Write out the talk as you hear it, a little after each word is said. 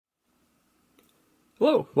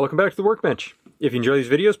Hello, welcome back to the Workbench. If you enjoy these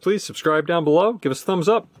videos, please subscribe down below, give us a thumbs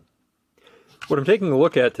up. What I'm taking a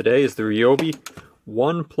look at today is the Ryobi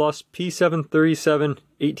P737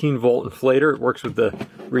 18-volt inflator. It works with the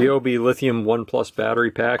Ryobi lithium 1 Plus battery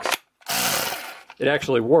packs. It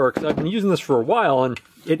actually works. I've been using this for a while and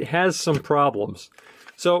it has some problems.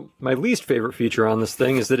 So my least favorite feature on this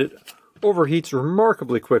thing is that it overheats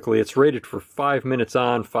remarkably quickly. It's rated for 5 minutes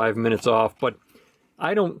on, 5 minutes off, but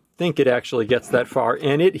I don't think it actually gets that far,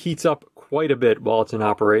 and it heats up quite a bit while it's in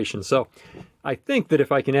operation. So I think that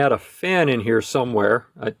if I can add a fan in here somewhere,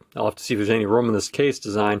 I'll have to see if there's any room in this case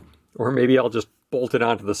design, or maybe I'll just bolt it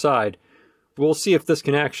onto the side. We'll see if this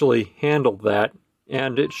can actually handle that,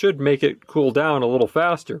 and it should make it cool down a little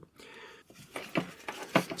faster.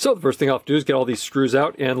 So the first thing I'll have to do is get all these screws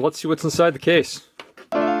out, and let's see what's inside the case.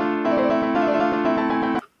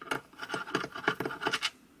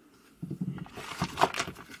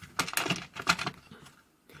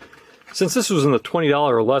 Since this was in the $20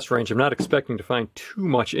 or less range, I'm not expecting to find too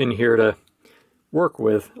much in here to work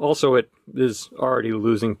with. Also, it is already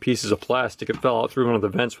losing pieces of plastic. It fell out through one of the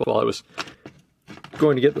vents while I was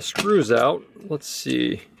going to get the screws out. Let's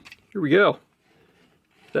see. Here we go.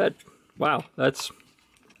 Wow, that's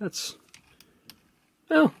well,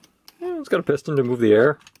 it's got a piston to move the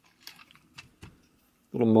air.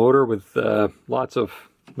 Little motor with lots of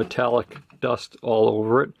metallic dust all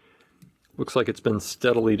over it. Looks like it's been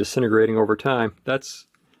steadily disintegrating over time. That's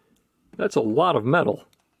a lot of metal.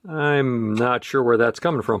 I'm not sure where that's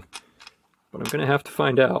coming from, but I'm going to have to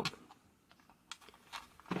find out.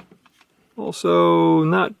 Also,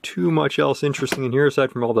 not too much else interesting in here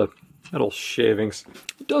aside from all the metal shavings.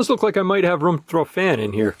 It does look like I might have room to throw a fan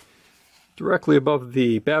in here, directly above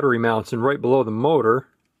the battery mounts and right below the motor.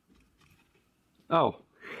 Oh,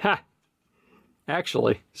 ha!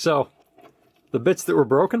 Actually, so the bits that were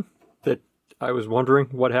broken, that I was wondering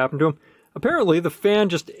what happened to them, apparently the fan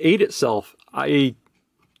just ate itself. I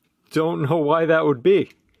don't know why that would be.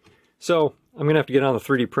 So I'm going to have to get on the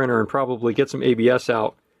 3D printer and probably get some ABS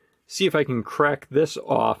out, see if I can crack this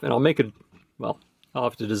off, and I'll make it, well, I'll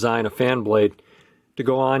have to design a fan blade to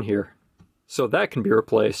go on here. So that can be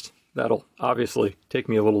replaced. That'll obviously take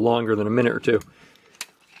me a little longer than a minute or two.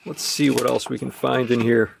 Let's see what else we can find in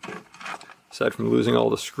here, aside from losing all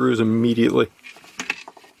the screws immediately.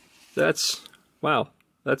 Wow,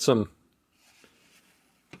 that's a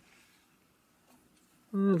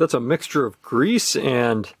mixture of grease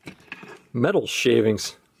and metal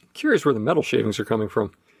shavings. Curious where the metal shavings are coming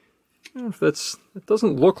from. It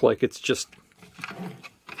doesn't look like it's just,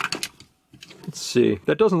 let's see,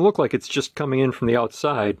 that doesn't look like it's just coming in from the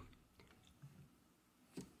outside.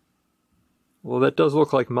 Well, that does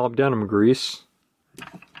look like molybdenum grease.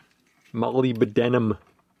 Molybdenum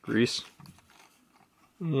grease.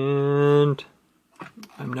 And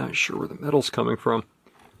I'm not sure where the metal's coming from.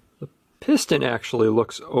 The piston actually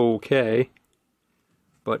looks okay,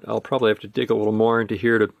 but I'll probably have to dig a little more into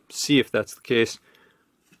here to see if that's the case.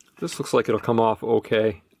 This looks like it'll come off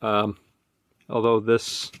okay. Although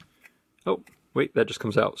this, oh wait, that just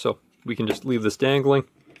comes out, so we can just leave this dangling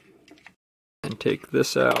and take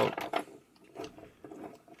this out.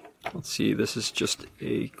 Let's see, this is just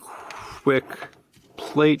a quick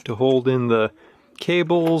plate to hold in the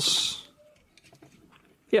cables.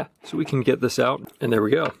 Yeah, so we can get this out, and there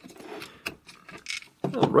we go.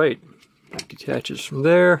 Alright, detaches from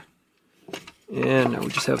there, and now we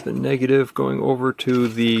just have the negative going over to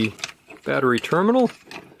the battery terminal,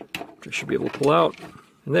 which I should be able to pull out,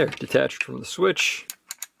 and there, detached from the switch.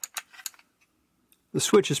 The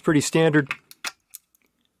switch is pretty standard.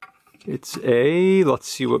 It's let's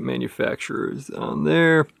see what manufacturer is on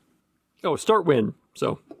there. Oh, StartWind,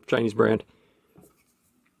 so Chinese brand.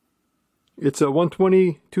 It's a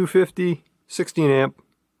 120, 250, 16 amp,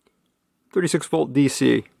 36 volt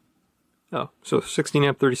DC. Oh, so 16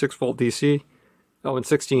 amp, 36 volt DC. Oh, and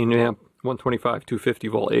 16 amp, 125, 250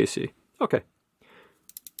 volt AC. Okay.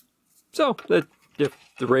 So, if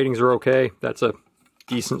the ratings are okay, that's a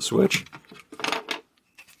decent switch.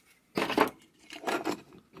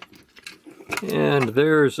 And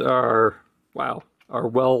there's our, wow, our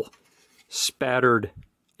well-spattered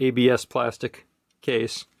ABS plastic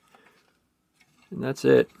case. And that's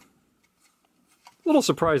it. A little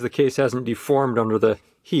surprised the case hasn't deformed under the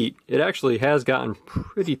heat. It actually has gotten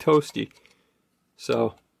pretty toasty.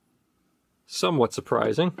 So, somewhat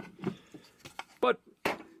surprising. But,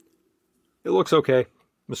 it looks okay.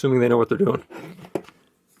 I'm assuming they know what they're doing.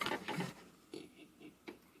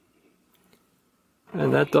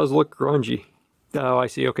 And that does look grungy. Oh, I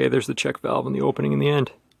see. Okay, there's the check valve in the opening in the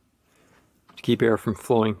end, to keep air from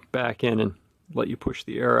flowing back in and let you push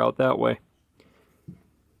the air out that way.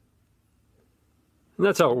 And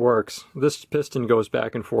that's how it works. This piston goes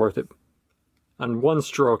back and forth. On one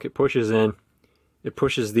stroke, it pushes in. It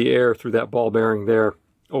pushes the air through that ball bearing there,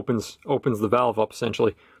 opens the valve up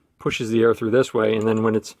essentially, pushes the air through this way, and then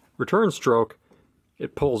when it's return stroke,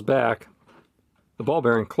 it pulls back. The ball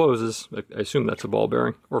bearing closes. I assume that's a ball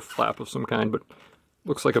bearing or flap of some kind, but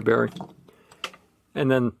looks like a bearing. And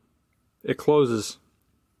then it closes,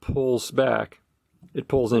 pulls back. It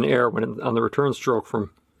pulls in air on the return stroke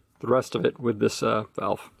from the rest of it with this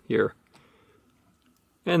valve here.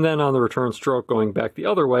 And then on the return stroke going back the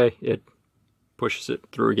other way, it pushes it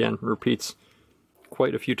through again, repeats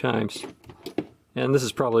quite a few times. And this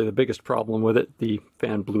is probably the biggest problem with it. The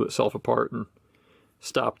fan blew itself apart and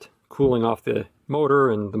stopped cooling off the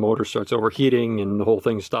motor, and the motor starts overheating, and the whole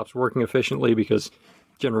thing stops working efficiently because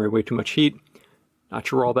it generated way too much heat. Not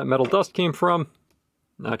sure where all that metal dust came from.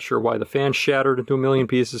 Not sure why the fan shattered into a million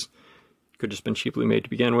pieces. Could have just been cheaply made to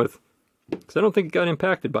begin with, because I don't think it got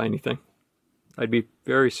impacted by anything. I'd be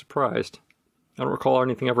very surprised. I don't recall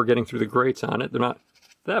anything ever getting through the grates on it. They're not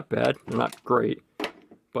that bad. They're not great.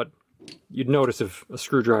 But you'd notice if a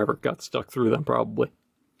screwdriver got stuck through them, probably.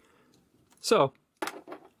 So,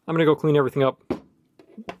 I'm going to go clean everything up,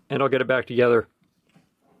 and I'll get it back together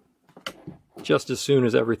just as soon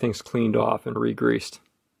as everything's cleaned off and re-greased.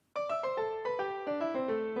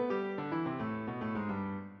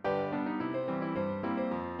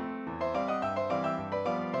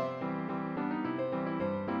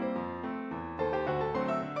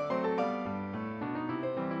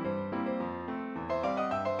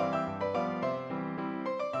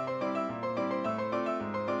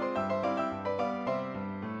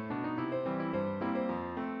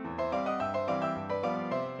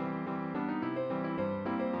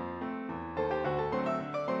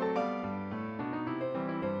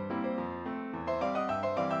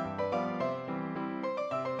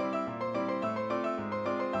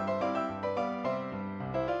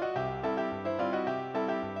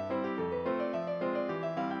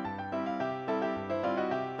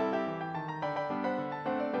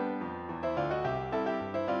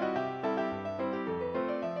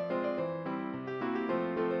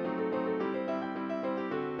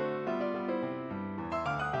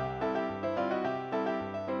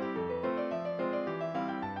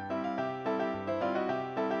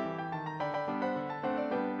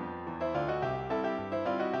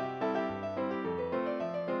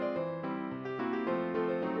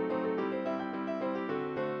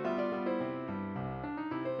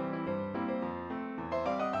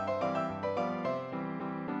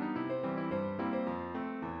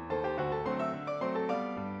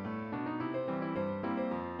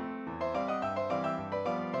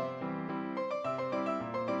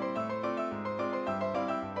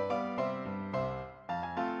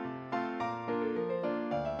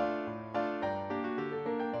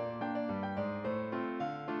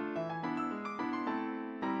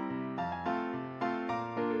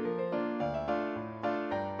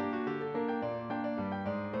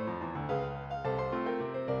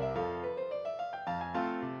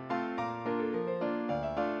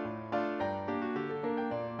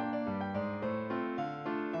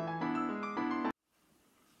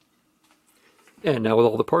 And now with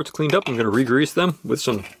all the parts cleaned up, I'm going to re-grease them with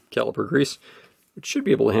some caliper grease, which should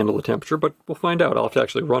be able to handle the temperature, but we'll find out. I'll have to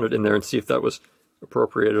actually run it in there and see if that was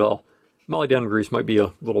appropriate at all. Molly down grease might be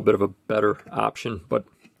a little bit of a better option, but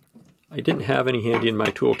I didn't have any handy in my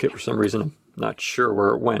toolkit for some reason. I'm not sure where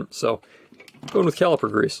it went, so I'm going with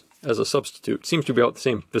caliper grease as a substitute. Seems to be about the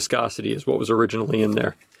same viscosity as what was originally in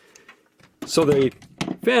there. So the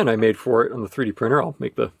fan I made for it on the 3D printer, I'll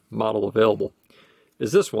make the model available,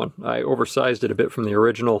 is this one. I oversized it a bit from the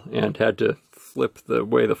original and had to flip the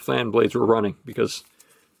way the fan blades were running because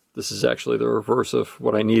this is actually the reverse of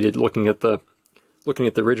what I needed looking at the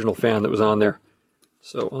original fan that was on there.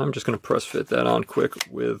 So I'm just going to press fit that on quick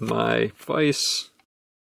with my vise.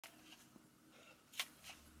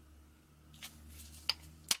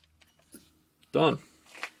 Done.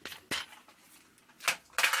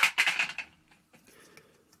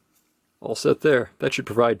 All set there. That should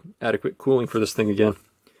provide adequate cooling for this thing again.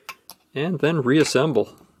 And then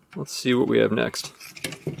reassemble. Let's see what we have next.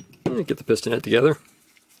 Get the piston head together.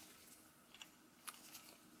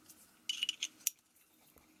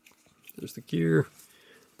 There's the gear.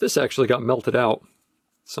 This actually got melted out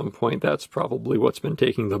at some point. That's probably what's been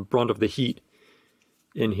taking the brunt of the heat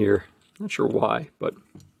in here. Not sure why, but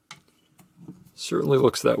certainly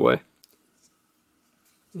looks that way.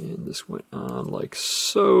 And this went on like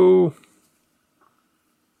so.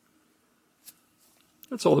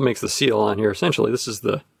 That's all that makes the seal on here. Essentially, this is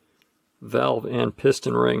the valve and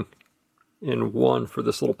piston ring in one for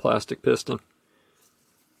this little plastic piston.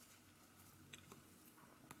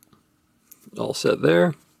 all set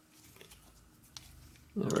there.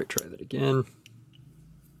 All right, try that again.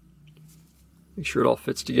 Make sure it all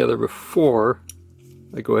fits together before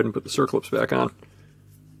I go ahead and put the circlips back on.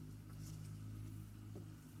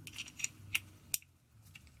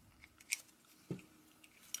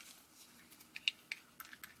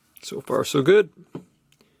 So far, so good.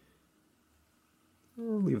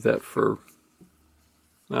 I'll leave that for,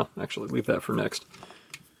 well, actually leave that for next.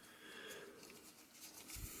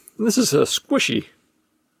 And this is a squishy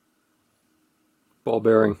ball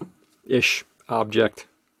bearing-ish object.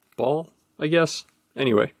 Ball, I guess?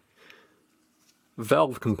 Anyway,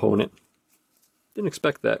 valve component. Didn't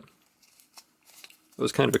expect that. I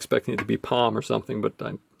was kind of expecting it to be palm or something, but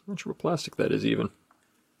I'm not sure what plastic that is even.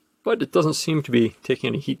 But it doesn't seem to be taking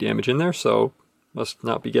any heat damage in there, so must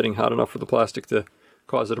not be getting hot enough for the plastic to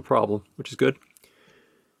cause it a problem, which is good.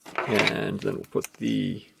 And then we'll put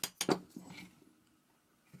the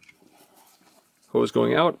hose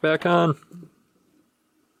going out back on.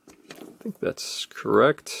 I think that's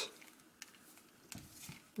correct.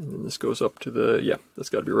 And then this goes up to the, yeah, that's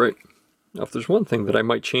got to be right. Now if there's one thing that I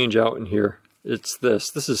might change out in here, it's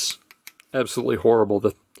this. This is absolutely horrible.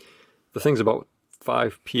 The thing's about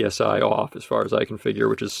 5 psi off as far as I can figure,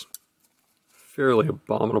 which is fairly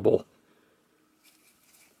abominable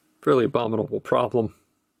problem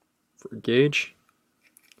for a gauge.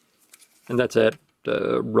 And that's at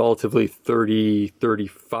relatively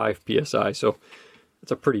 35 psi, so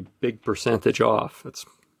it's a pretty big percentage off. That's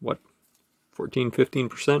what,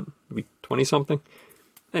 14-15%, maybe 20 something.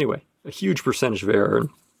 Anyway, a huge percentage of error and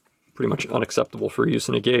pretty much unacceptable for use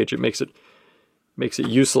in a gauge. It makes it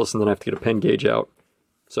useless, and then I have to get a pen gauge out.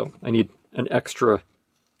 So I need an extra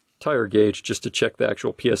tire gauge just to check the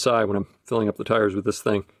actual PSI when I'm filling up the tires with this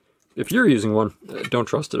thing. If you're using one, don't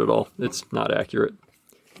trust it at all. It's not accurate.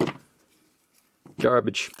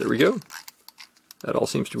 Garbage. There we go. That all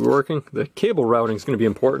seems to be working. The cable routing is going to be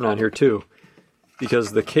important on here too,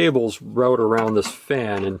 because the cables route around this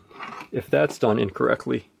fan, and if that's done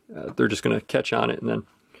incorrectly, they're just going to catch on it and then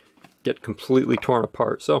get completely torn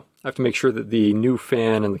apart. So I have to make sure that the new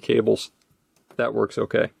fan and the cables, that works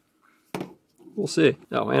okay. We'll see.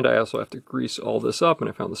 Oh, and I also have to grease all this up, and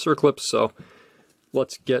I found the circlips, so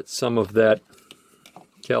let's get some of that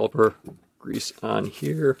caliper grease on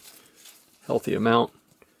here. Healthy amount.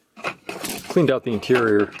 Cleaned out the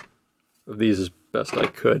interior of these as best I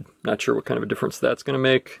could. Not sure what kind of a difference that's going to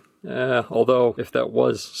make. Although, if that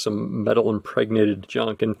was some metal impregnated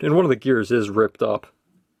junk, and one of the gears is ripped up.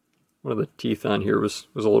 One of the teeth on here was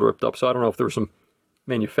a little ripped up, so I don't know if there were some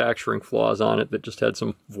manufacturing flaws on it that just had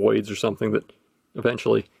some voids or something that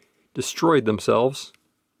eventually destroyed themselves,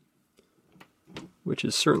 which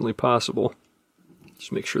is certainly possible.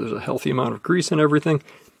 Just make sure there's a healthy amount of grease and everything.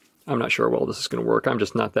 I'm not sure how well this is going to work. I'm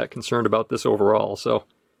just not that concerned about this overall, so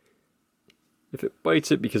if it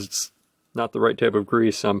bites it because it's not the right type of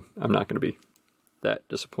grease, I'm not going to be that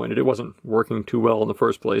disappointed. It wasn't working too well in the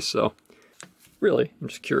first place, so really, I'm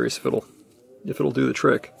just curious if it'll do the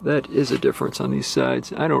trick. That is a difference on these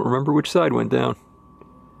sides. I don't remember which side went down.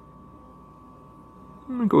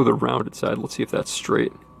 I'm going to go with the rounded side. Let's see if that's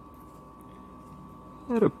straight.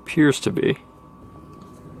 That appears to be.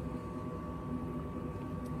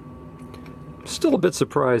 Still a bit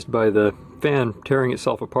surprised by the fan tearing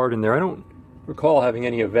itself apart in there. I don't recall having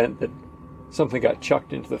any event that something got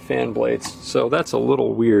chucked into the fan blades, so that's a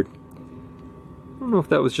little weird. I don't know if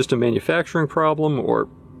that was just a manufacturing problem, or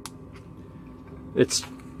it's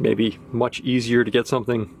maybe much easier to get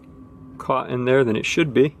something caught in there than it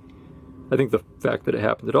should be. I think the fact that it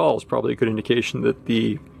happened at all is probably a good indication that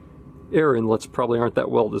the air inlets probably aren't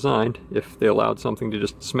that well designed if they allowed something to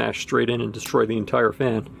just smash straight in and destroy the entire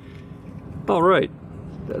fan. Alright,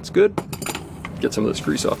 that's good. Get some of this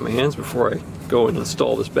grease off my hands before I go and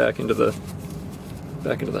install this back into the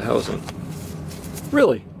housing.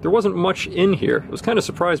 Really, there wasn't much in here. I was kind of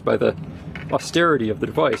surprised by the austerity of the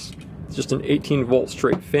device. It's just an 18-volt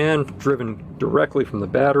straight fan driven directly from the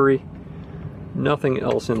battery. Nothing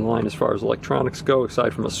else in line as far as electronics go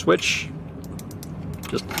aside from a switch.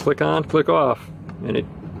 Just click on, click off, and it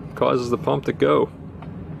causes the pump to go.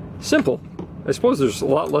 Simple. I suppose there's a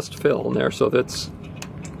lot less to fill in there, so that's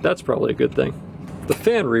probably a good thing. The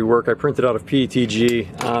fan rework I printed out of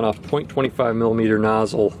PETG on a 0.25mm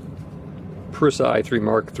nozzle Prusa i3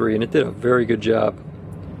 Mark III, and it did a very good job.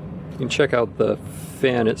 You can check out the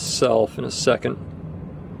fan itself in a second.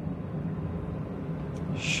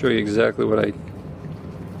 Show you exactly what I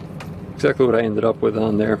ended up with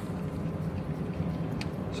on there.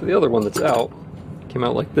 So the other one that's out came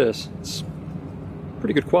out like this. It's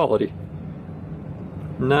pretty good quality.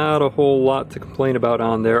 not a whole lot to complain about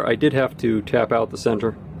on there. I did have to tap out the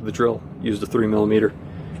center of the drill, used a 3mm,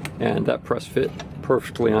 and that press fit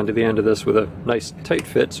perfectly onto the end of this with a nice tight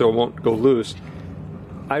fit so it won't go loose.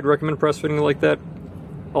 I'd recommend press fitting it like that.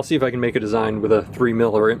 I'll see if I can make a design with a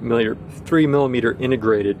 3mm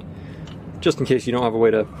integrated, just in case you don't have a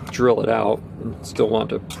way to drill it out and still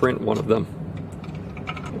want to print one of them.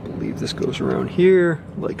 I believe this goes around here,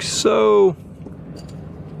 like so.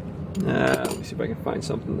 Let me see if I can find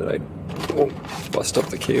something that I won't bust up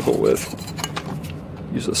the cable with.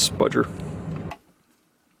 Use a spudger.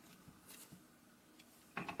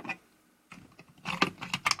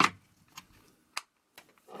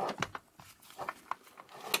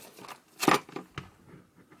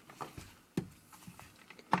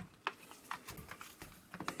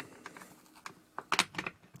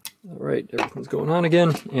 Alright, everything's going on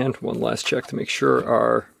again, and one last check to make sure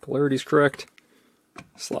our polarity is correct.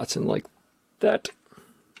 Slots in like that.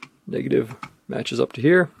 Negative matches up to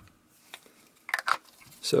here.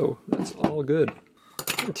 So that's all good.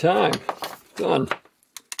 Good time. Done.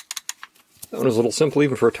 That one was a little simple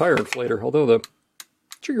even for a tire inflator, although the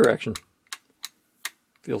trigger action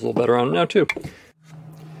feels a little better on it now too.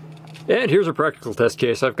 And here's a practical test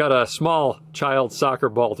case. I've got a small child soccer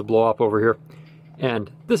ball to blow up over here.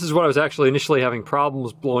 And this is what I was actually initially having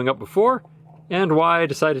problems blowing up before, and why I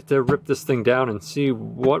decided to rip this thing down and see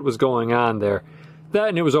what was going on there. That,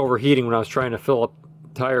 and it was overheating when I was trying to fill up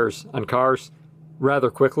tires on cars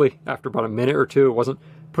rather quickly. After about a minute or two, it wasn't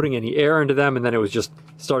putting any air into them, and then it was just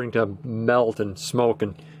starting to melt and smoke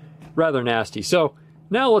and rather nasty. So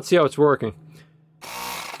now let's see how it's working.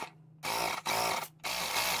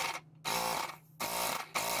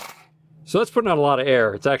 So that's putting out a lot of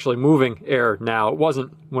air. It's actually moving air now. It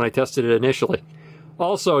wasn't when I tested it initially.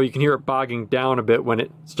 Also, you can hear it bogging down a bit when it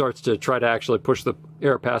starts to try to actually push the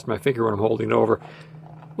air past my finger when I'm holding it over.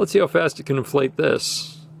 Let's see how fast it can inflate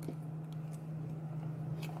this.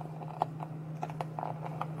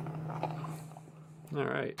 All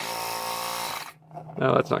right.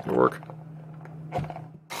 No, that's not going to work.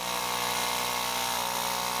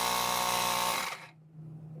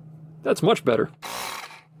 That's much better.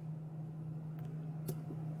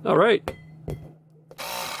 All right.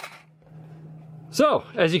 So,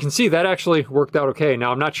 as you can see, that actually worked out okay.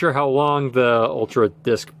 Now, I'm not sure how long the Ultra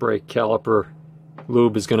Disc Brake Caliper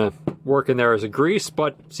lube is going to work in there as a grease,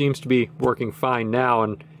 but seems to be working fine now,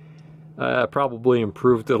 and probably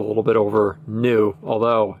improved it a little bit over new,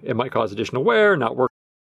 although it might cause additional wear, not work,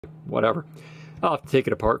 whatever. I'll have to take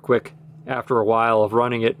it apart quick after a while of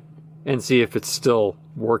running it and see if it's still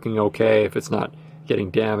working okay, if it's not getting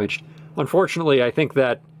damaged. Unfortunately, I think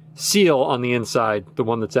that seal on the inside, the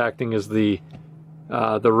one that's acting as the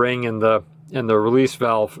ring and the release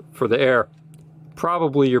valve for the air,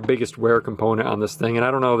 probably your biggest wear component on this thing, and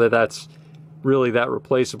I don't know that that's really that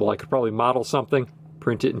replaceable. I could probably model something,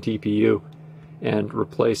 print it in TPU, and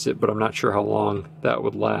replace it, but I'm not sure how long that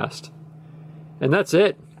would last. And that's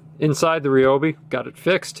it. Inside the Ryobi, got it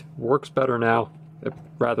fixed, works better now.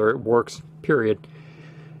 Rather, it works, period.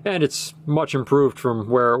 And it's much improved from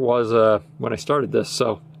where it was when I started this,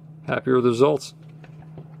 so happy with the results.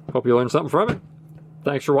 Hope you learned something from it.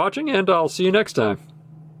 Thanks for watching, and I'll see you next time.